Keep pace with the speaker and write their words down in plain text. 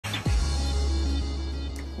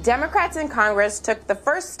Democrats in Congress took the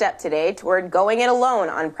first step today toward going it alone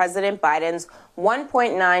on President Biden's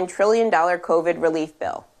 $1.9 trillion COVID relief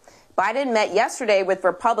bill. Biden met yesterday with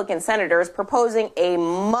Republican senators proposing a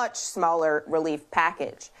much smaller relief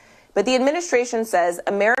package. But the administration says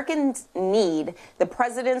Americans need the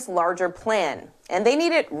president's larger plan, and they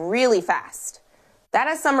need it really fast. That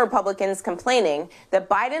has some Republicans complaining that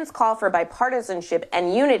Biden's call for bipartisanship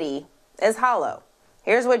and unity is hollow.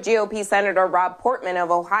 Here's what GOP Senator Rob Portman of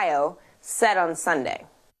Ohio said on Sunday.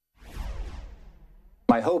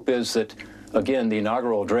 My hope is that, again, the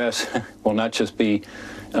inaugural address will not just be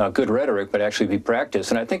good rhetoric, but actually be practice.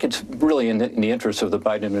 And I think it's really in the interest of the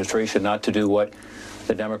Biden administration not to do what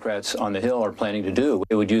the Democrats on the Hill are planning to do.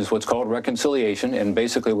 It would use what's called reconciliation, and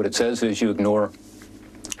basically what it says is you ignore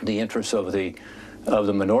the interests of the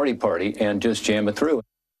minority party and just jam it through.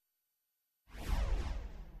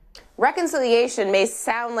 Reconciliation may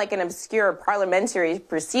sound like an obscure parliamentary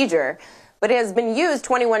procedure, but it has been used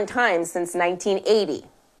 21 times since 1980.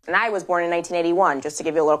 And I was born in 1981, just to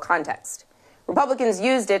give you a little context. Republicans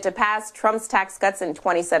used it to pass Trump's tax cuts in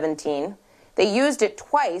 2017. They used it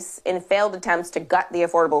twice in failed attempts to gut the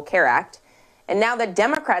Affordable Care Act. And now that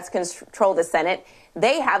Democrats control the Senate,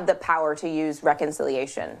 they have the power to use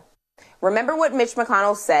reconciliation. Remember what Mitch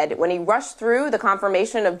McConnell said when he rushed through the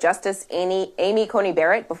confirmation of Justice Amy Coney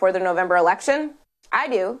Barrett before the November election? I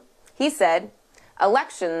do. He said,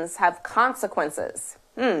 elections have consequences.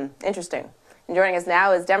 Interesting. And joining us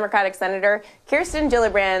now is Democratic Senator Kirsten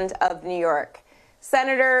Gillibrand of New York.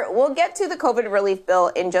 Senator, we'll get to the COVID relief bill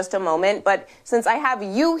in just a moment, but since I have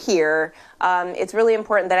you here, it's really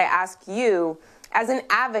important that I ask you, as an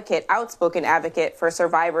advocate, outspoken advocate for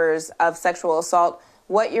survivors of sexual assault,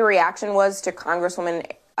 what your reaction was to Congresswoman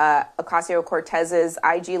Ocasio-Cortez's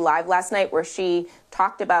IG Live last night, where she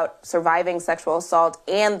talked about surviving sexual assault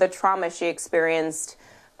and the trauma she experienced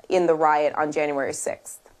in the riot on January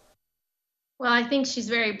 6th. Well, I think she's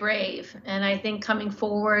very brave, and I think coming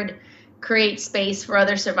forward creates space for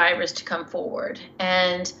other survivors to come forward.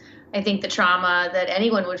 And I think the trauma that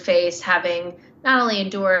anyone would face having not only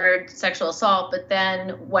endured sexual assault, but then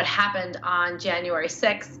what happened on January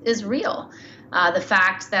 6th is real. The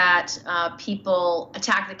fact that people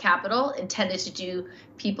attacked the Capitol, intended to do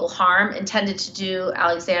people harm, intended to do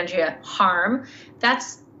Alexandria harm,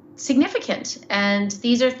 that's significant. And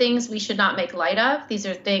these are things we should not make light of. These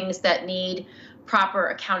are things that need proper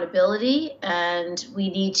accountability, and we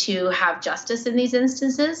need to have justice in these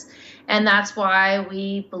instances. And that's why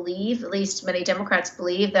we believe, at least many Democrats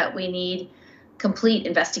believe, that we need complete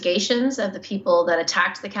investigations of the people that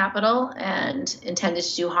attacked the Capitol and intended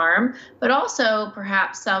to do harm, but also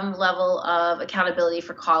perhaps some level of accountability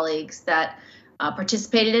for colleagues that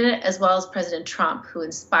participated in it, as well as President Trump, who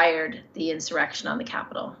inspired the insurrection on the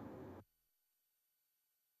Capitol.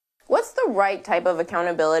 What's the right type of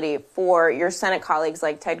accountability for your Senate colleagues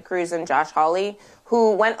like Ted Cruz and Josh Hawley,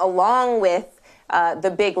 who went along with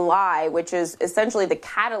the big lie, which is essentially the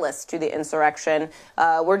catalyst to the insurrection?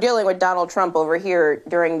 We're dealing with Donald Trump over here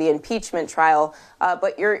during the impeachment trial,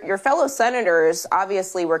 but your fellow senators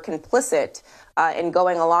obviously were complicit in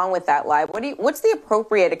going along with that lie. What's the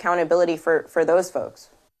appropriate accountability for those folks?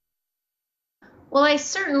 Well, I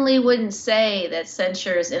certainly wouldn't say that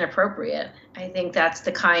censure is inappropriate. I think that's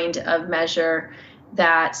the kind of measure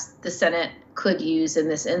that the Senate could use in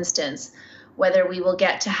this instance. Whether we will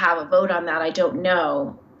get to have a vote on that, I don't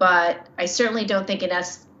know. But I certainly don't think an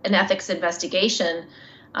ethics investigation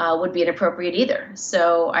would be inappropriate either.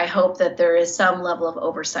 So I hope that there is some level of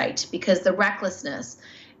oversight, because the recklessness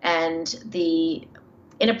and the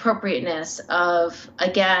inappropriateness of,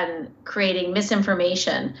 again, creating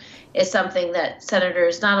misinformation is something that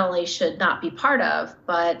senators not only should not be part of,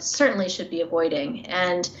 but certainly should be avoiding.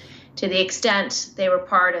 And to the extent they were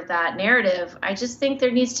part of that narrative, I just think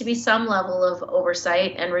there needs to be some level of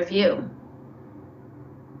oversight and review.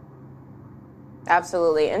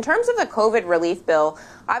 Absolutely. In terms of the COVID relief bill,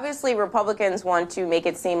 obviously Republicans want to make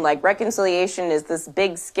it seem like reconciliation is this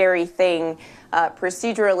big, scary thing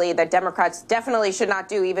procedurally that Democrats definitely should not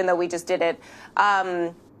do, even though we just did it.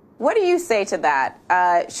 What do you say to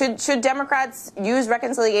that? Should Democrats use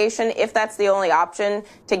reconciliation if that's the only option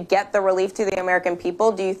to get the relief to the American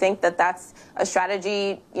people? Do you think that that's a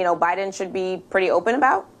strategy, Biden should be pretty open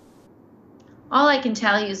about? All I can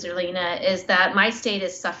tell you, Zerlina, is that my state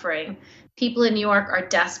is suffering. People in New York are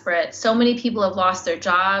desperate. So many people have lost their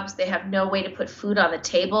jobs. They have no way to put food on the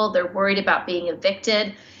table. They're worried about being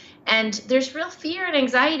evicted. And there's real fear and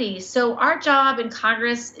anxiety. So our job in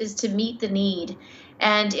Congress is to meet the need.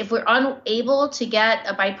 And if we're unable to get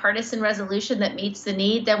a bipartisan resolution that meets the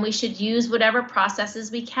need, then we should use whatever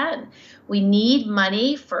processes we can. We need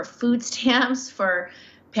money for food stamps, for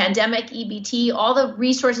pandemic EBT, all the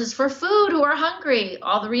resources for food who are hungry,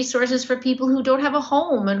 all the resources for people who don't have a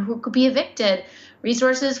home and who could be evicted,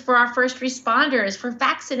 resources for our first responders, for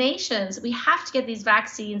vaccinations. We have to get these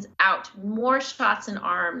vaccines out, more shots in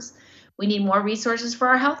arms. We need more resources for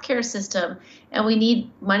our healthcare system, and we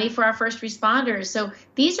need money for our first responders. So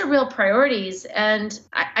these are real priorities, and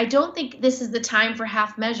I don't think this is the time for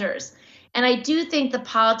half measures. And I do think the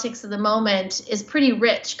politics of the moment is pretty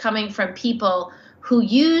rich, coming from people who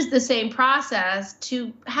use the same process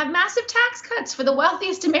to have massive tax cuts for the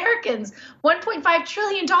wealthiest Americans. $1.5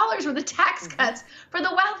 trillion worth of tax cuts for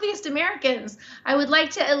the wealthiest Americans. I would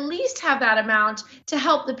like to at least have that amount to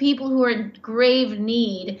help the people who are in grave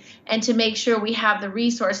need, and to make sure we have the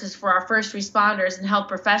resources for our first responders and health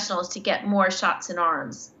professionals to get more shots in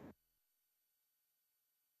arms.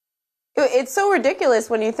 It's so ridiculous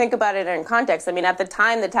when you think about it in context. I mean, at the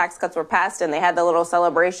time the tax cuts were passed and they had the little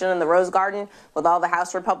celebration in the Rose Garden with all the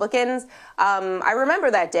House Republicans, I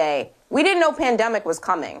remember that day. We didn't know pandemic was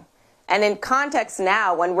coming. And in context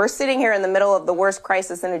now, when we're sitting here in the middle of the worst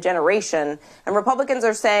crisis in a generation, and Republicans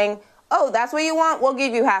are saying, oh, that's what you want? We'll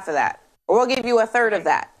give you half of that, or we'll give you a third of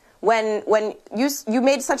that. When you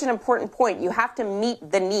made such an important point, you have to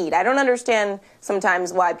meet the need. I don't understand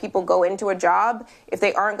sometimes why people go into a job if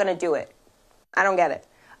they aren't going to do it. I don't get it.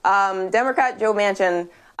 Democrat Joe Manchin,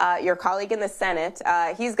 your colleague in the Senate,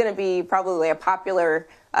 he's going to be probably a popular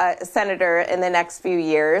senator in the next few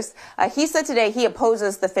years. He said today he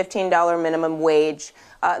opposes the $15 minimum wage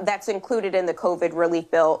that's included in the COVID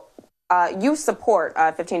relief bill. You support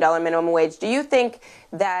 $15 minimum wage. Do you think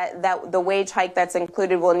that the wage hike that's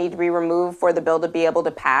included will need to be removed for the bill to be able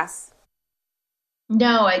to pass?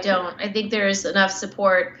 No, I don't. I think there's enough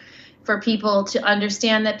support for people to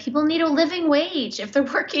understand that people need a living wage. If they're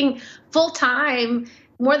working full time,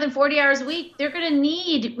 more than 40 hours a week, they're going to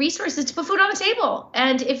need resources to put food on the table.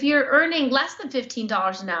 And if you're earning less than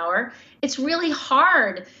 $15 an hour, it's really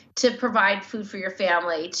hard to provide food for your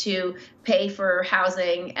family, to pay for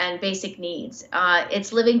housing and basic needs.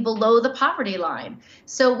 It's living below the poverty line.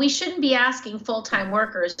 So we shouldn't be asking full-time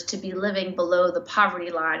workers to be living below the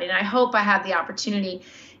poverty line. And I hope I have the opportunity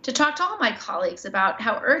to talk to all my colleagues about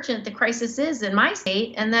how urgent the crisis is in my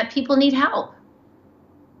state and that people need help.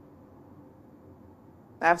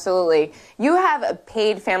 Absolutely. You have a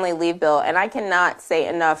paid family leave bill, and I cannot say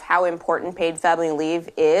enough how important paid family leave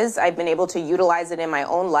is. I've been able to utilize it in my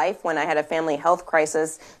own life when I had a family health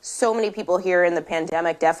crisis. So many people here in the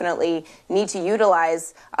pandemic definitely need to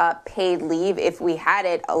utilize paid leave. If we had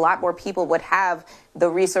it, a lot more people would have the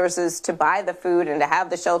resources to buy the food and to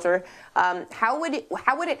have the shelter. How would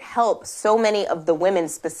it help so many of the women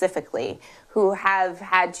specifically who have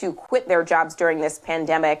had to quit their jobs during this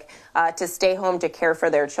pandemic to stay home to care for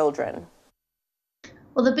their children?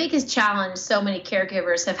 Well, the biggest challenge so many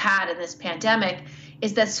caregivers have had in this pandemic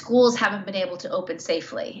is that schools haven't been able to open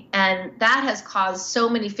safely. And that has caused so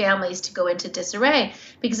many families to go into disarray,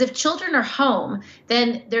 because if children are home,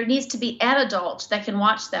 then there needs to be an adult that can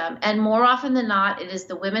watch them. And more often than not, it is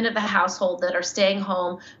the women of the household that are staying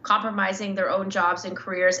home, compromising their own jobs and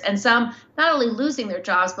careers, and some not only losing their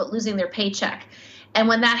jobs, but losing their paycheck. And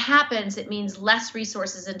when that happens, it means less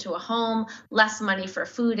resources into a home, less money for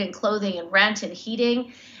food and clothing and rent and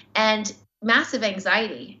heating, and massive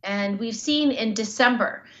anxiety. And we've seen in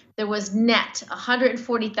December, there was net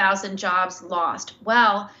 140,000 jobs lost.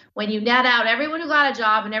 Well, when you net out everyone who got a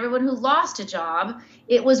job and everyone who lost a job,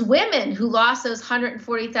 it was women who lost those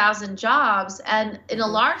 140,000 jobs, and in a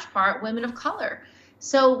large part, women of color.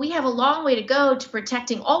 So we have a long way to go to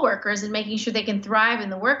protecting all workers and making sure they can thrive in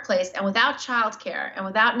the workplace. And without childcare and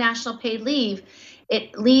without national paid leave,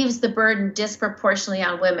 it leaves the burden disproportionately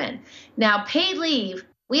on women. Now, paid leave,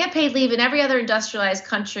 we have paid leave in every other industrialized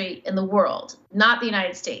country in the world, not the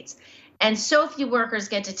United States. And so few workers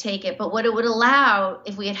get to take it. But what it would allow,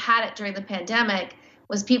 if we had had it during the pandemic,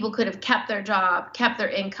 was people could have kept their job, kept their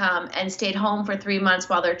income, and stayed home for 3 months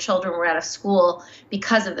while their children were out of school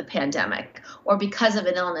because of the pandemic, or because of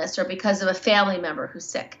an illness, or because of a family member who's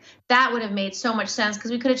sick. That would have made so much sense,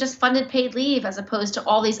 because we could have just funded paid leave as opposed to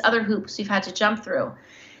all these other hoops we've had to jump through.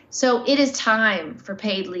 So it is time for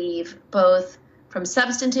paid leave, both from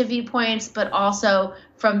substantive viewpoints, but also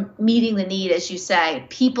from meeting the need, as you say.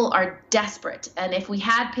 People are desperate. And if we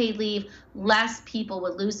had paid leave, less people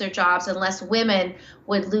would lose their jobs and less women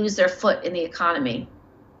would lose their foot in the economy.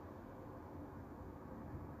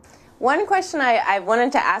 One question I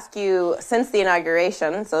wanted to ask you since the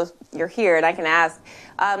inauguration, so you're here and I can ask,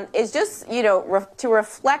 is just, you know, to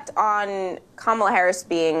reflect on Kamala Harris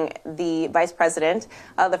being the vice president,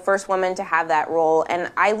 the first woman to have that role.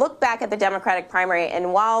 And I look back at the Democratic primary,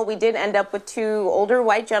 and while we did end up with 2 older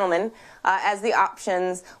white gentlemen as the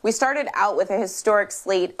options, we started out with a historic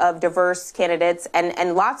slate of diverse candidates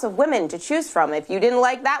and lots of women to choose from. If you didn't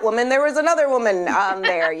like that woman, there was another woman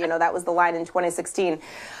there. You know, that was the line in 2016.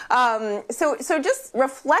 So just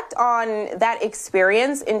reflect on that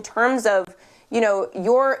experience in terms of, you know,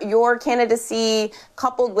 your candidacy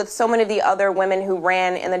coupled with so many of the other women who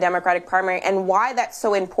ran in the Democratic primary, and why that's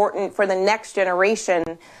so important for the next generation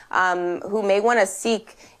who may want to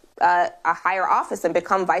seek a higher office and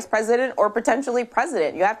become vice president or potentially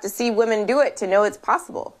president. You have to see women do it to know it's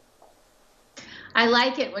possible. I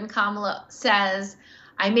like it when Kamala says,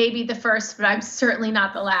 I may be the first, but I'm certainly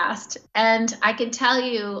not the last. And I can tell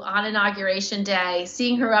you on Inauguration Day,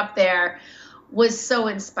 seeing her up there was so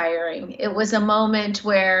inspiring. It was a moment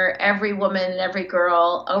where every woman and every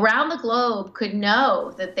girl around the globe could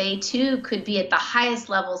know that they too could be at the highest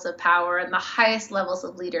levels of power and the highest levels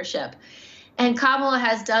of leadership. And Kamala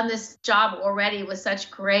has done this job already with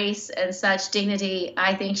such grace and such dignity.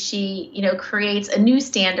 I think she, you know, creates a new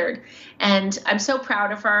standard. And I'm so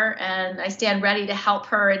proud of her, and I stand ready to help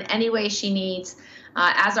her in any way she needs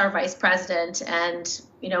as our vice president and,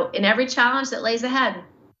 you know, in every challenge that lays ahead.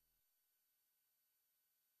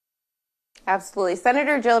 Absolutely.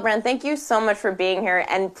 Senator Gillibrand, thank you so much for being here,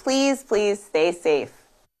 and please, please stay safe.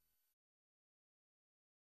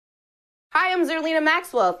 Hi, I'm Zerlina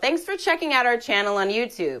Maxwell. Thanks for checking out our channel on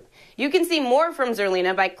YouTube. You can see more from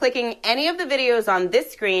Zerlina by clicking any of the videos on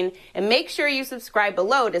this screen, and make sure you subscribe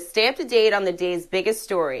below to stay up to date on the day's biggest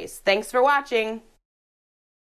stories. Thanks for watching.